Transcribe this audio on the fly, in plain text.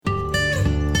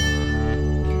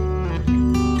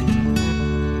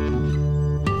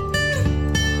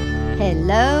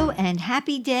Hello and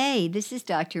happy day. This is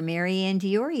Dr. Marianne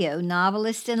Diorio,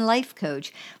 novelist and life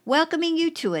coach, welcoming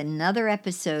you to another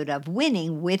episode of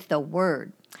Winning with the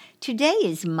Word. Today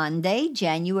is Monday,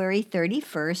 January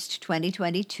 31st,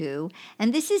 2022,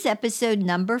 and this is episode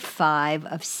number 5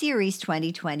 of Series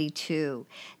 2022.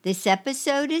 This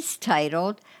episode is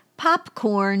titled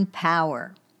Popcorn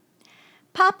Power.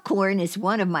 Popcorn is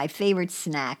one of my favorite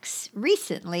snacks.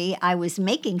 Recently, I was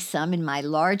making some in my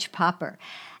large popper.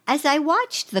 As I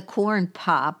watched the corn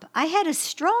pop, I had a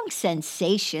strong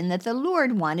sensation that the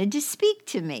Lord wanted to speak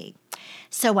to me.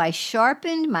 So I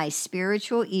sharpened my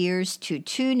spiritual ears to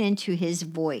tune into His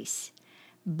voice.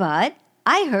 But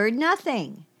I heard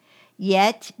nothing.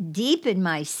 Yet, deep in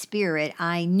my spirit,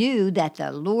 I knew that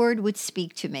the Lord would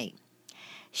speak to me.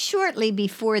 Shortly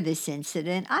before this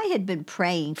incident, I had been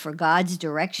praying for God's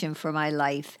direction for my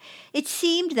life. It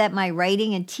seemed that my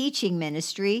writing and teaching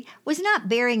ministry was not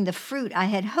bearing the fruit I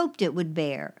had hoped it would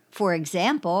bear. For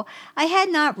example, I had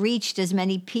not reached as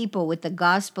many people with the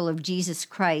gospel of Jesus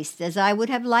Christ as I would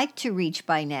have liked to reach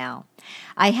by now.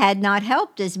 I had not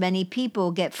helped as many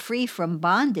people get free from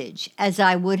bondage as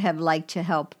I would have liked to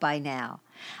help by now.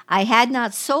 I had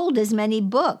not sold as many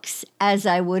books as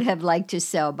I would have liked to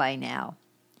sell by now.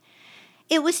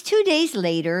 It was 2 days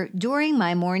later, during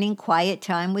my morning quiet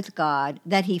time with God,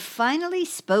 that He finally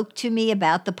spoke to me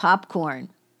about the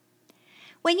popcorn.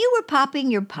 When you were popping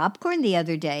your popcorn the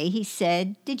other day, He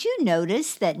said, "Did you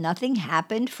notice that nothing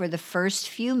happened for the first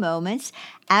few moments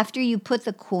after you put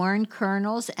the corn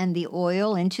kernels and the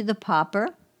oil into the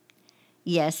popper?"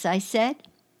 "Yes," I said.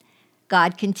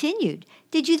 God continued,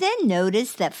 "Did you then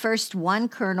notice that first one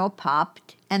kernel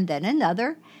popped and then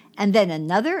another and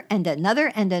another and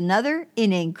another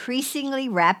in increasingly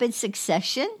rapid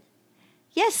succession?"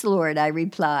 "Yes, Lord," I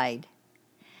replied.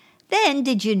 "Then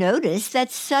did you notice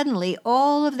that suddenly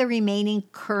all of the remaining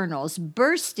kernels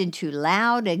burst into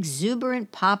loud,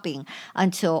 exuberant popping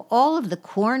until all of the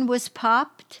corn was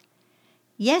popped?"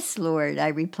 "Yes, Lord," I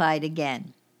replied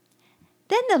again.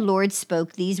 Then the Lord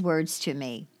spoke these words to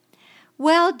me.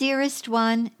 "Well, dearest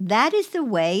one, that is the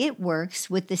way it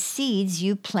works with the seeds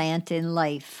you plant in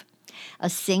life. A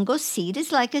single seed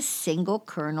is like a single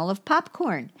kernel of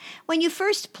popcorn. When you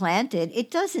first plant it, it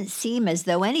doesn't seem as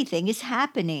though anything is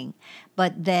happening,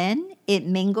 but then it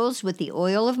mingles with the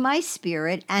oil of my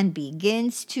spirit and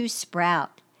begins to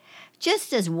sprout.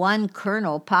 Just as one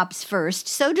kernel pops first,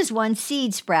 so does one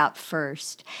seed sprout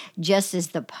first. Just as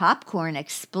the popcorn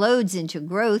explodes into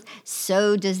growth,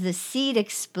 so does the seed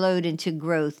explode into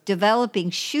growth, developing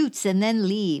shoots and then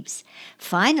leaves.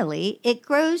 Finally, it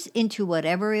grows into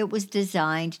whatever it was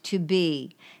designed to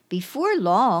be. Before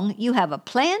long, you have a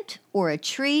plant or a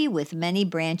tree with many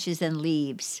branches and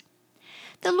leaves."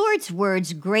 The Lord's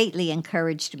words greatly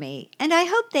encouraged me, and I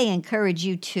hope they encourage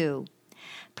you too.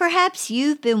 Perhaps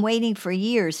you've been waiting for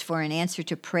years for an answer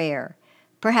to prayer.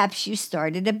 Perhaps you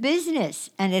started a business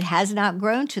and it has not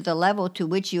grown to the level to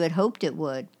which you had hoped it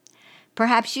would.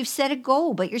 Perhaps you've set a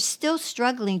goal, but you're still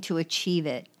struggling to achieve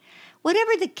it.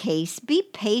 Whatever the case, be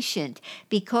patient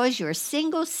because your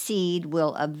single seed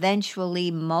will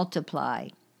eventually multiply.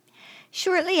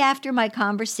 Shortly after my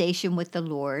conversation with the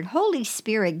Lord, Holy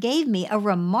Spirit gave me a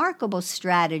remarkable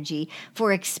strategy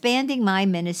for expanding my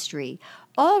ministry.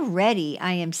 Already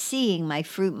I am seeing my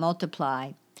fruit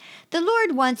multiply. The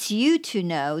Lord wants you to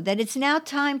know that it's now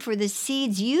time for the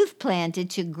seeds you've planted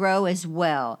to grow as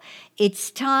well.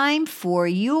 It's time for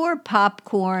your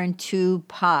popcorn to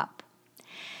pop.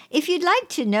 If you'd like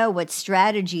to know what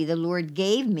strategy the Lord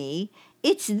gave me,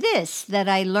 it's this that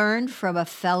I learned from a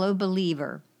fellow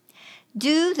believer.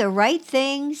 Do the right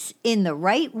things in the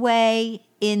right way,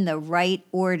 in the right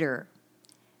order.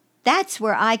 That's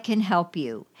where I can help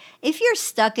you. If you're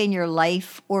stuck in your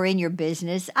life or in your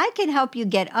business, I can help you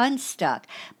get unstuck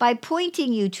by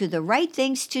pointing you to the right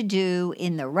things to do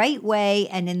in the right way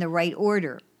and in the right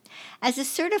order. As a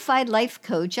certified life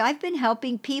coach, I've been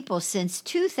helping people since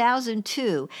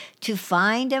 2002 to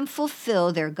find and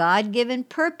fulfill their God-given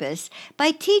purpose by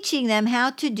teaching them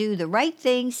how to do the right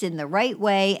things in the right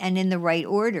way and in the right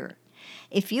order.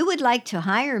 If you would like to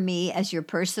hire me as your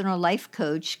personal life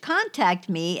coach, contact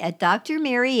me at Dr.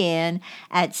 Marianne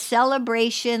at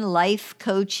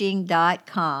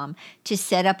celebrationlifecoaching.com to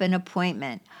set up an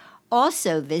appointment.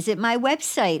 Also, visit my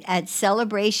website at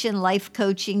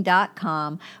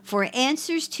celebrationlifecoaching.com for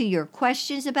answers to your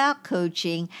questions about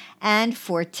coaching and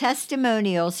for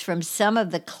testimonials from some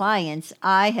of the clients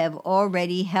I have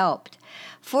already helped.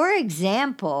 For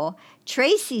example,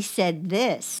 Tracy said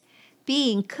this: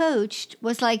 "Being coached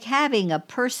was like having a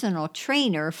personal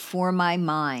trainer for my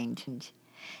mind."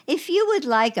 If you would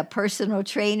like a personal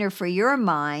trainer for your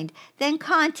mind, then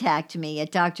contact me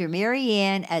at Dr.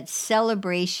 Marianne at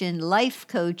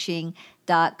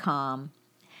celebrationlifecoaching.com.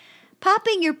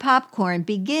 Popping your popcorn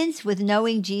begins with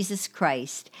knowing Jesus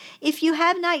Christ. If you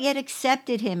have not yet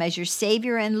accepted him as your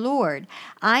Savior and Lord,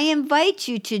 I invite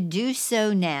you to do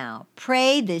so now.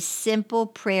 Pray this simple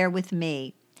prayer with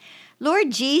me. Lord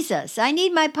Jesus, I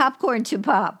need my popcorn to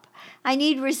pop. I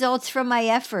need results from my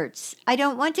efforts. I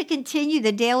don't want to continue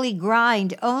the daily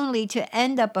grind only to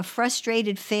end up a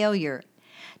frustrated failure.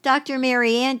 Dr.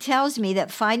 Marianne tells me that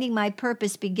finding my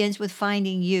purpose begins with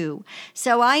finding you.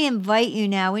 So I invite you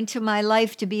now into my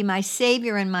life to be my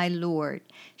Savior and my Lord.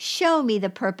 Show me the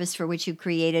purpose for which you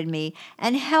created me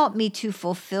and help me to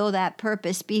fulfill that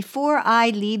purpose before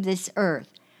I leave this earth.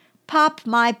 Pop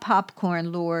my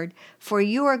popcorn, Lord, for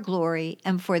your glory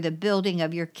and for the building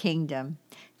of your kingdom.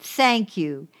 Thank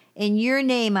you. In your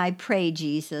name I pray,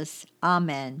 Jesus.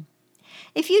 Amen.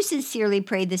 If you sincerely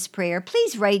prayed this prayer,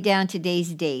 please write down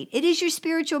today's date. It is your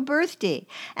spiritual birthday.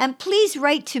 And please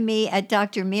write to me at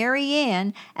Dr.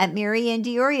 Marianne at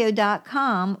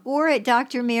mariannediorio.com or at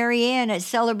Dr. Marianne at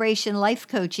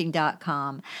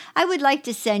celebrationlifecoaching.com. I would like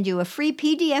to send you a free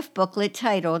PDF booklet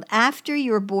titled After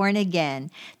You're Born Again.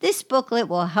 This booklet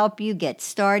will help you get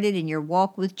started in your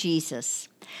walk with Jesus.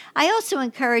 I also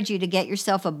encourage you to get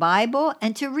yourself a Bible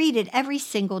and to read it every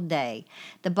single day.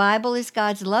 The Bible is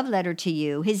God's love letter to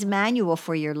you, his manual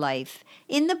for your life.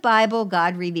 In the Bible,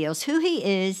 God reveals who he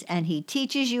is and he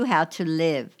teaches you how to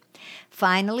live.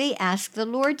 Finally, ask the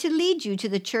Lord to lead you to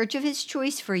the church of his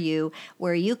choice for you,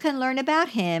 where you can learn about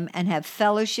him and have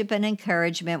fellowship and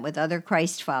encouragement with other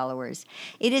Christ followers.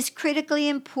 It is critically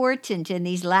important in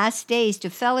these last days to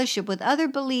fellowship with other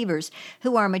believers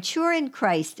who are mature in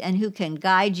Christ and who can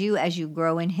guide you as you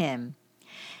grow in him.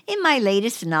 In my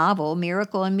latest novel,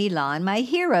 Miracle in Milan, my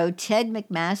hero, Ted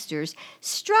McMasters,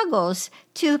 struggles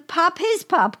to pop his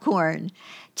popcorn.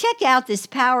 Check out this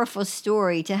powerful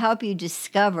story to help you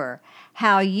discover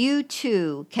how you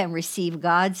too can receive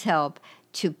God's help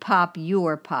to pop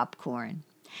your popcorn.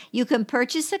 You can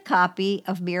purchase a copy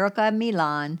of Miracle in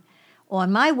Milan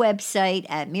on my website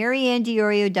at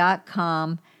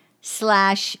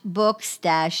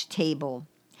mariannediorio.com/books-table.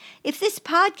 If this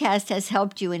podcast has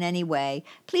helped you in any way,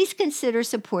 please consider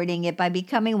supporting it by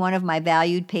becoming one of my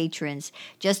valued patrons.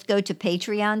 Just go to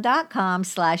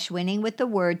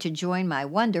patreon.com/winningwiththeword to join my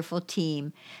wonderful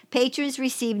team. Patrons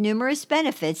receive numerous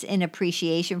benefits in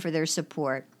appreciation for their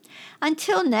support.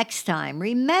 Until next time,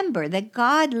 remember that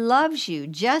God loves you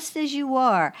just as you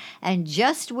are and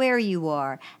just where you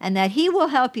are, and that he will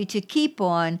help you to keep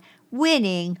on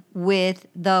winning with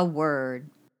the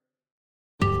Word.